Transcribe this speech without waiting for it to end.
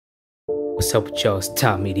What's up with y'all? It's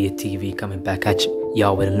Top Media TV coming back at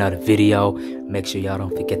y'all with another video. Make sure y'all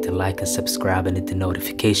don't forget to like and subscribe and hit the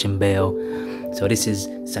notification bell. So this is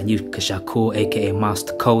SUGE aka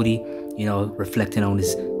Master KODY, you know, reflecting on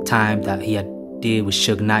his time that he had did with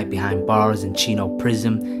Suge Knight behind bars in Chino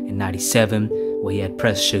prison in '97, where he had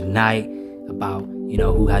pressed Suge Knight about, you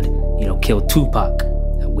know, who had, you know, killed Tupac,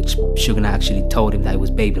 which Suge Knight actually told him that it was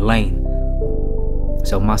Baby Lane.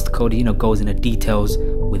 So Master KODY, you know, goes into details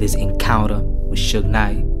with his encounter with Suge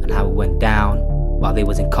Knight and how it went down while they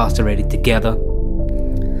was incarcerated together.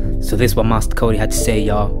 So this is what Master KODY had to say,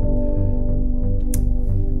 y'all.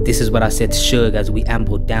 This is what I said to Suge as we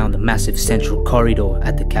ambled down the massive central corridor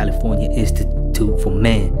at the California Institute for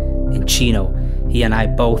Men in Chino. He and I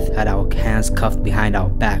both had our hands cuffed behind our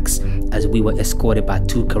backs as we were escorted by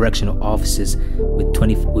two correctional officers with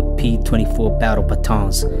P-24 battle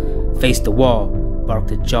batons. Face the wall,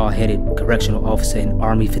 barked a jaw-headed correctional officer in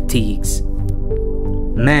army fatigues.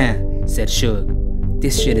 "Man," said Suge,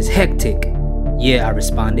 "this shit is hectic." "Yeah," I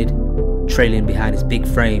responded, trailing behind his big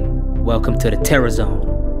frame. "Welcome to the terror zone."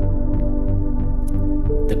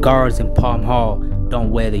 The guards in Palm Hall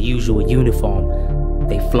don't wear the usual uniform.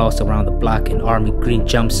 They floss around the block in army green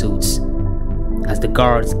jumpsuits. As the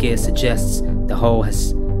guards' gear suggests, the hall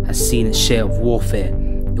has seen its share of warfare.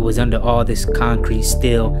 It was under all this concrete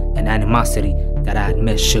steel and animosity that I had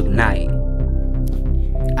met Suge Knight.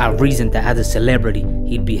 I reasoned that as a celebrity,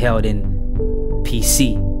 he'd be held in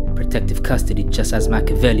PC, protective custody, just as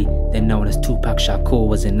Machiavelli, then known as Tupac Shakur,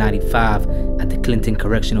 was in '95 at the Clinton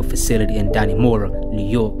Correctional Facility in Dannemora, New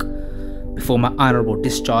York. Before my honorable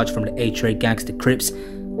discharge from the A-Trade Gangster Crips,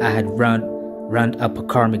 I had run up a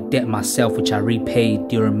karmic debt myself, which I repaid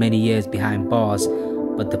during many years behind bars.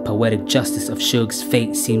 But the poetic justice of Suge's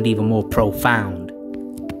fate seemed even more profound.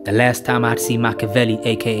 The last time I'd seen Machiavelli,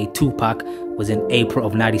 aka Tupac, was in April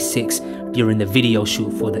of '96 during the video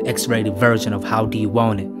shoot for the X-rated version of How Do You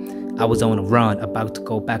Want It. I was on a run, about to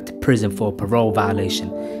go back to prison for a parole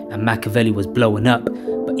violation, and Machiavelli was blowing up,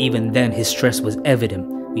 but even then his stress was evident.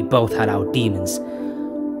 We both had our demons.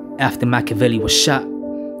 After Machiavelli was shot,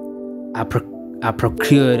 I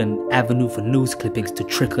procured an avenue for news clippings to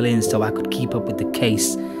trickle in so I could keep up with the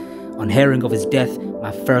case. On hearing of his death, my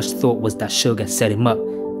first thought was that Suge had set him up.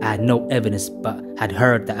 I had no evidence, but had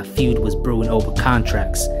heard that a feud was brewing over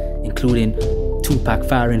contracts, including Tupac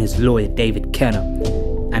firing his lawyer David Kenner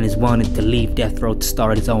and his wanting to leave death row to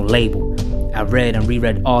start his own label. I read and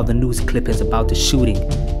reread all the news clippings about the shooting.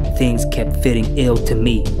 Things kept fitting ill to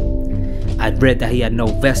me. I'd read that he had no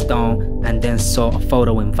vest on and then saw a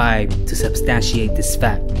photo in Vibe to substantiate this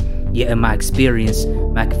fact. Yet in my experience,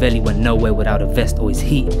 Machiavelli went nowhere without a vest or his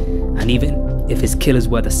heat. And even if his killers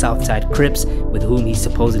were the Southside Crips with whom he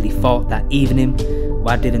supposedly fought that evening,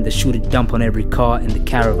 why didn't the shooter dump on every car in the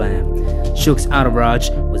caravan? Suge's entourage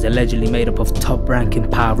was allegedly made up of top-ranking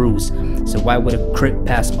Pirus, so why would a Crip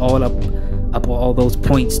pass up all those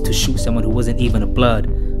points to shoot someone who wasn't even a blood?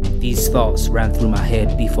 These thoughts ran through my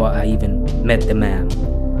head before I even met the man,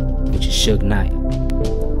 which is Suge Knight.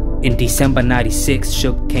 In December '96,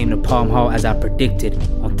 Suge came to Palm Hall as I predicted.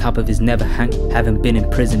 On top of his never having been in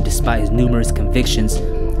prison despite his numerous convictions,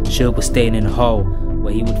 Suge was staying in a hall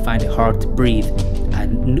where he would find it hard to breathe.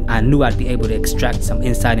 I knew I'd be able to extract some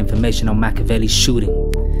inside information on Machiavelli's shooting.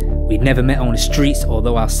 We'd never met on the streets,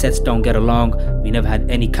 although our sets don't get along. We never had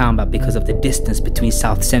any combat because of the distance between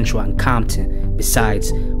South Central and Compton.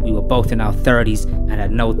 Besides, we were both in our 30s and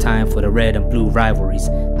had no time for the red and blue rivalries.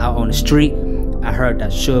 Out on the street, I heard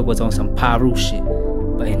that Suge was on some Piru shit.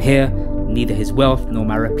 But in here, neither his wealth nor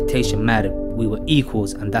my reputation mattered. We were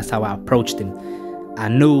equals, and that's how I approached him. I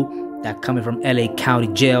knew that coming from LA County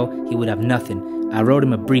Jail, he would have nothing. I wrote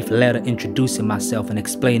him a brief letter introducing myself and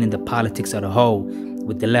explaining the politics of the whole.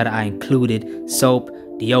 With the letter I included soap,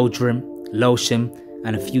 deodorant, lotion,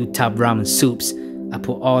 and a few top ramen soups. I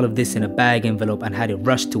put all of this in a bag envelope and had it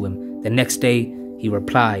rushed to him. The next day, he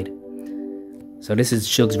replied. So this is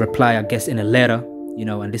Suge's reply, I guess, in a letter, you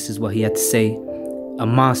know, and this is what he had to say. "A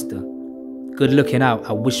monster. Good looking out.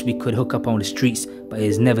 I wish we could hook up on the streets, but it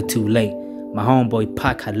is never too late. My homeboy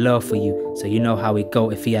Pac had love for you, so you know how it go.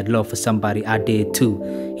 If he had love for somebody, I did too.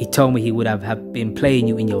 He told me he would have been playing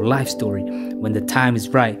you in your life story. When the time is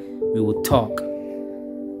right, we will talk."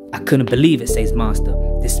 I couldn't believe it, says Monster.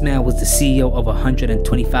 This man was the CEO of a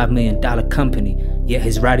 $125 million company, yet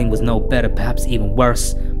his writing was no better, perhaps even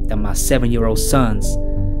worse, than my 7-year-old son's.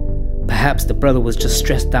 Perhaps the brother was just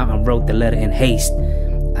stressed out and wrote the letter in haste.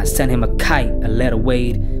 I sent him a kite, a letter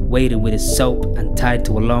weighted with his soap and tied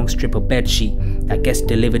to a long strip of bedsheet that gets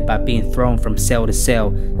delivered by being thrown from cell to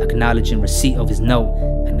cell, acknowledging receipt of his note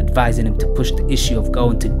and advising him to push the issue of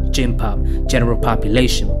going to gym pop, general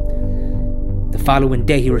population. The following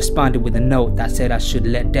day, he responded with a note that said I should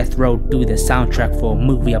let Death Row do the soundtrack for a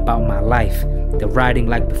movie about my life. The writing,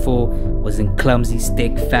 like before, was in clumsy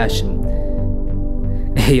stick fashion.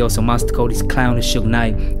 Hey, yo, so Monster Kody's clowning Suge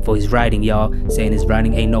Knight for his writing, y'all, saying his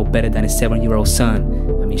writing ain't no better than his 7-year-old son.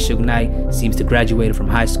 I mean, Suge Knight seems to graduate from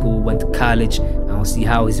high school, went to college. I don't see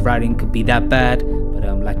how his writing could be that bad, but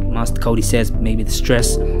like Monster Kody says, maybe the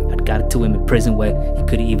stress had got it to him in prison where he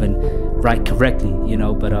couldn't even write correctly, you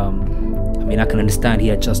know. But I mean, I can understand he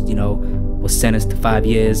had just, you know, was sentenced to 5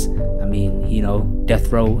 years. I mean, you know,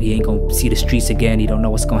 Death Row, he ain't gonna see the streets again. He don't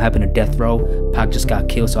know what's gonna happen to Death Row. Pac just got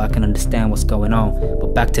killed, so I can understand what's going on.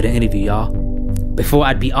 But back to the interview, y'all. Before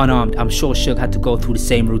I'd be unarmed, I'm sure Suge had to go through the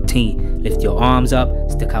same routine. Lift your arms up,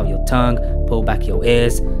 stick out your tongue, pull back your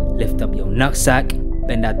ears, lift up your nutsack,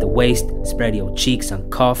 bend at the waist, spread your cheeks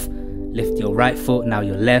and cough. Lift your right foot, now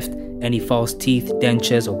your left. Any false teeth,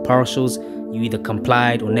 dentures, or partials, you either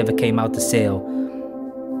complied or never came out the cell.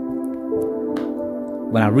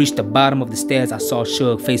 When I reached the bottom of the stairs, I saw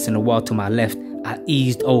Suge facing the wall to my left. I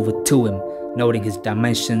eased over to him, noting his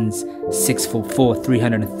dimensions, 6'4",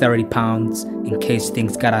 330 pounds, in case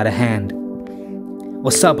things got out of hand.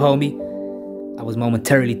 "What's up, homie?" I was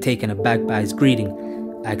momentarily taken aback by his greeting.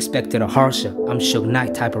 I expected a harsher, "I'm Suge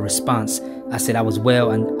Knight" type of response. I said I was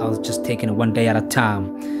well and I was just taking it one day at a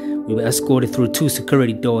time. We were escorted through 2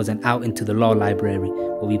 security doors and out into the law library,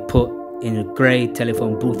 where we put in a gray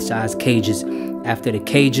telephone booth-sized cages. After the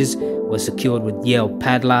cages were secured with Yale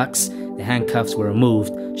padlocks, the handcuffs were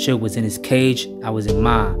removed. Suge was in his cage, I was in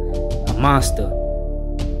mine. A monster.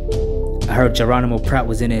 I heard Geronimo Pratt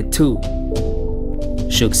was in there too,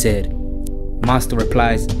 Suge said. Monster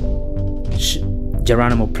replies,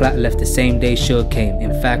 Geronimo Pratt left the same day Suge came.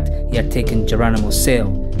 In fact, he had taken Geronimo's cell.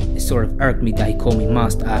 It sort of irked me that he called me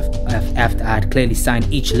Monster after I had clearly signed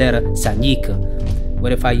each letter Sanyika.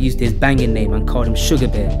 What if I used his banging name and called him Sugar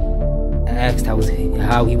Bear? I asked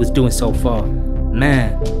how he was doing so far.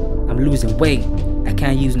 "Man, I'm losing weight. I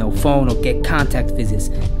can't use no phone or get contact visits.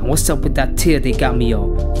 And what's up with that tier they got me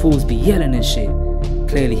on? Fools be yelling and shit."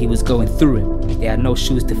 Clearly he was going through it. They had no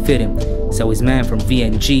shoes to fit him. So his man from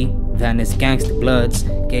VNG, Van Ness Gangsta Bloods,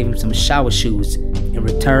 gave him some shower shoes. In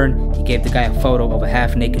return, he gave the guy a photo of a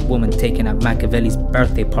half-naked woman taken at Machiavelli's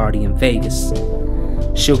birthday party in Vegas.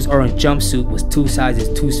 Suge's orange jumpsuit was 2 sizes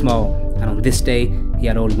too small, and on this day, he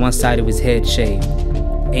had only one side of his head shaved.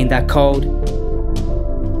 "Ain't that cold?"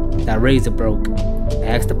 "That razor broke." I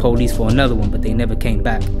asked the police for another one, but they never came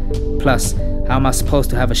back. Plus, how am I supposed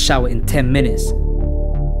to have a shower in 10 minutes?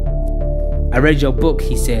 "I read your book,"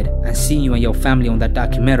 he said, "and seen you and your family on that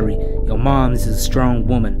documentary. Your mom is a strong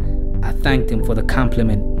woman." I thanked him for the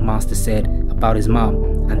compliment, Monster said, about his mom,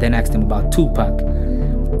 and then asked him about Tupac.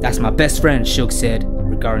 "That's my best friend," Suge said,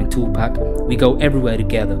 regarding Tupac. "We go everywhere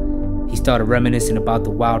together." He started reminiscing about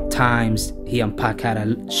the wild times he and Pac had at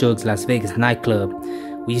Suge's Las Vegas nightclub.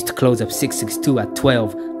 "We used to close up 662 at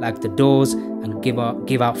 12, lock the doors, and give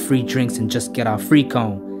out free drinks and just get our free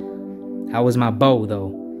cone." "How was my beau,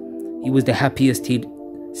 though?" "He was the happiest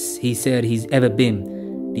he said he's ever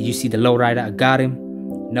been." "Did you see the lowrider I got him?"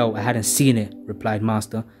 "No, I hadn't seen it," replied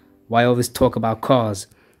Monster. "Why all this talk about cars?"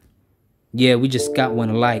 "Yeah, we just got one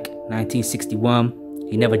alike, 1961.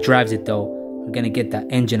 He never drives it though. I'm gonna get that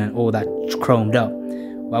engine and all that chromed up."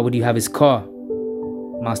 "Why would you have his car?"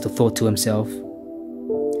 Monster thought to himself.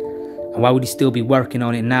 "And why would he still be working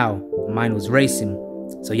on it now? Mine was racing.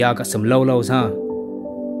 So y'all got some Lolos, huh?"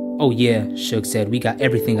 "Oh yeah," Suge said, "we got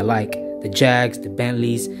everything alike. The Jags, the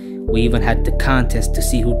Bentleys. We even had the contest to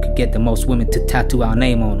see who could get the most women to tattoo our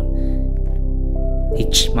name on them."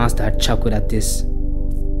 Monster had chuckled at this.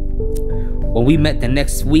 When we met the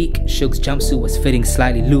next week, Suge's jumpsuit was fitting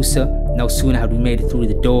slightly looser. No sooner had we made it through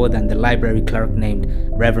the door than the library clerk named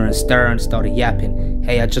Reverend Stern started yapping.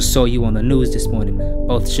 "Hey, I just saw you on the news this morning."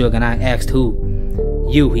 Both Suge and I asked who.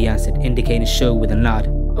 "You," he answered, indicating Suge with a nod.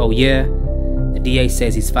 "Oh yeah? The DA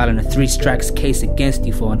says he's filing a 3 strikes case against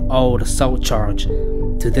you for an old assault charge."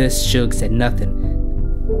 To this, Suge said nothing.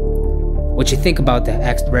 "What you think about that?"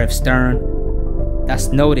 asked Rev Stern.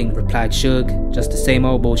 "That's noting," replied Suge. "Just the same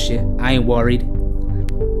old bullshit. I ain't worried."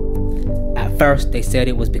 At first, they said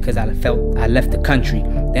it was because I left the country.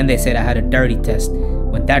 Then they said I had a dirty test.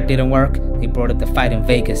 When that didn't work, they brought up the fight in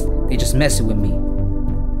Vegas. They just messing with me.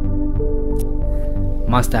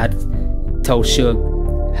 Monster had told Suge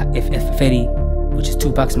if Fetty, which is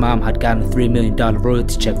Tupac's mom, had gotten a $3 million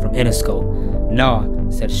royalty check from Interscope. "Nah,"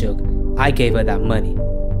 said Suge, "I gave her that money.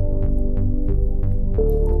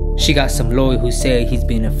 She got some lawyer who said he's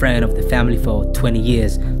been a friend of the family for 20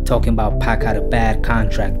 years, talking about Pac had a bad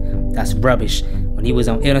contract. That's rubbish. When he was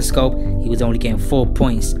on Interscope, he was only getting 4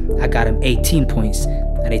 points. I got him 18 points.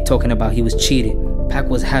 And they talking about he was cheated. Pac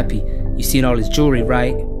was happy. You seen all his jewelry,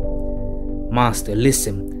 right? Monster,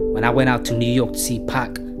 listen. When I went out to New York to see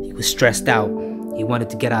Pac, he was stressed out. He wanted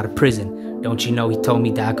to get out of prison. Don't you know he told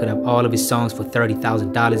me that I could have all of his songs for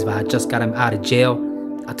 $30,000 if I had just got him out of jail?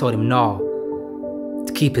 I told him no,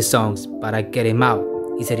 to keep his songs, but I get him out.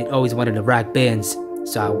 He said he'd always wanted a rack Benz,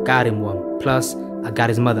 so I got him one. Plus, I got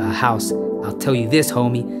his mother a house. I'll tell you this,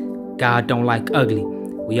 homie, God don't like ugly.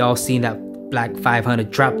 We all seen that black 500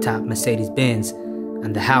 drop top Mercedes Benz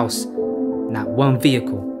and the house. Not one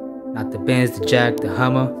vehicle, not the Benz, the Jag, the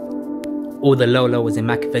Hummer, or the Lolo was in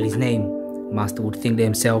Machiavelli's name. Master would think to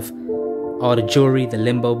himself. All the jewelry, the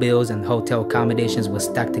limbo bills, and hotel accommodations were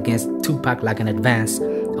stacked against Tupac like an advance.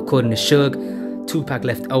 According to SUGE, Tupac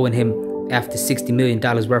left owing him after $60 million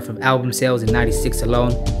worth of album sales in '96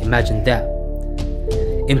 alone. Imagine that.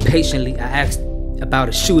 Impatiently, I asked about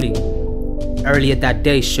a shooting. Earlier that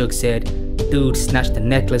day, SUGE said, dude snatched a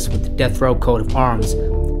necklace with the death row coat of arms.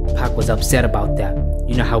 Pac was upset about that.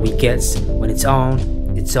 You know how he gets. When it's on,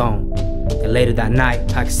 it's on. And later that night,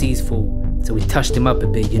 Pac sees fool. So we touched him up a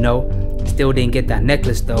bit, you know. Still didn't get that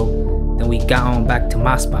necklace though. Then we got on back to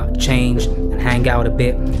my spot, changed and hang out a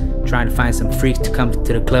bit, trying to find some freaks to come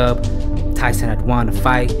to the club. Tyson had won a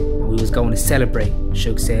fight and we was going to celebrate,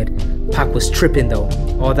 SUGE said. Pac was tripping though.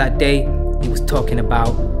 All that day he was talking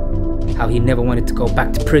about how he never wanted to go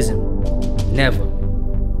back to prison. Never.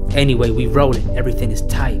 Anyway, we rolling, everything is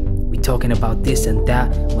tight. We talking about this and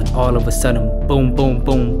that when all of a sudden, boom, boom,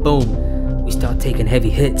 boom, boom. We start taking heavy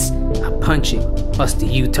hits. I punch it, bust a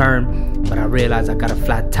U-turn, but I realize I got a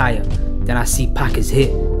flat tire. Then I see Pac is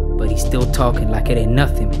hit, but he's still talking like it ain't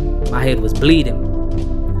nothing. My head was bleeding.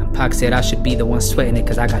 And Pac said I should be the one sweating it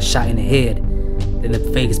cause I got shot in the head. Then the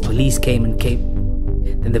Vegas police came and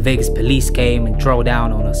drove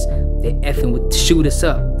down on us. They effing would shoot us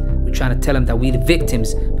up. We're trying to tell them that we the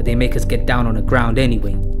victims, but they make us get down on the ground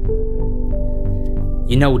anyway.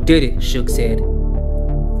 You know who did it, SUGE said.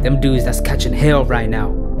 Them dudes that's catching hell right now.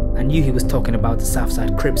 I knew he was talking about the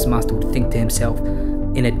Southside Crips. Master would think to himself.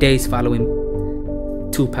 In the days following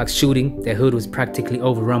Tupac's shooting, their hood was practically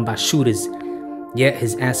overrun by shooters. Yet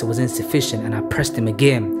his answer was insufficient and I pressed him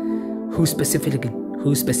again. Who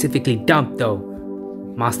specifically dumped though?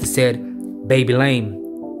 Master said, Baby Lane.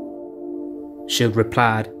 SUGE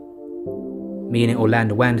replied, meaning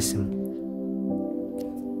Orlando Anderson.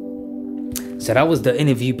 So that was the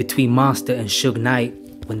interview between Master and Suge Knight.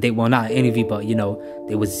 When they were not an interview, but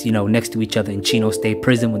they was next to each other in Chino State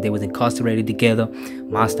Prison when they was incarcerated together.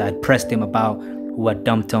 Master had pressed him about who had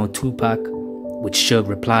dumped on Tupac, which Suge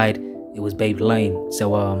replied it was Baby Lane.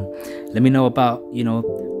 So let me know about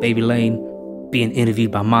Baby Lane being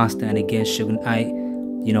interviewed by Master, and again Suge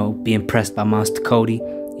Knight being pressed by Master KODY.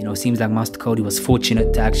 It seems like Master KODY was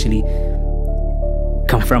fortunate to actually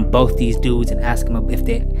confront both these dudes and ask them if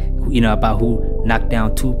they about who knocked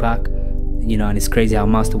down Tupac. And it's crazy how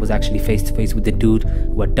Master was actually face to face with the dude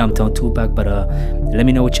who had dumped on Tupac. But let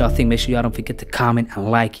me know what y'all think. Make sure y'all don't forget to comment and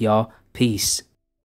like, y'all. Peace.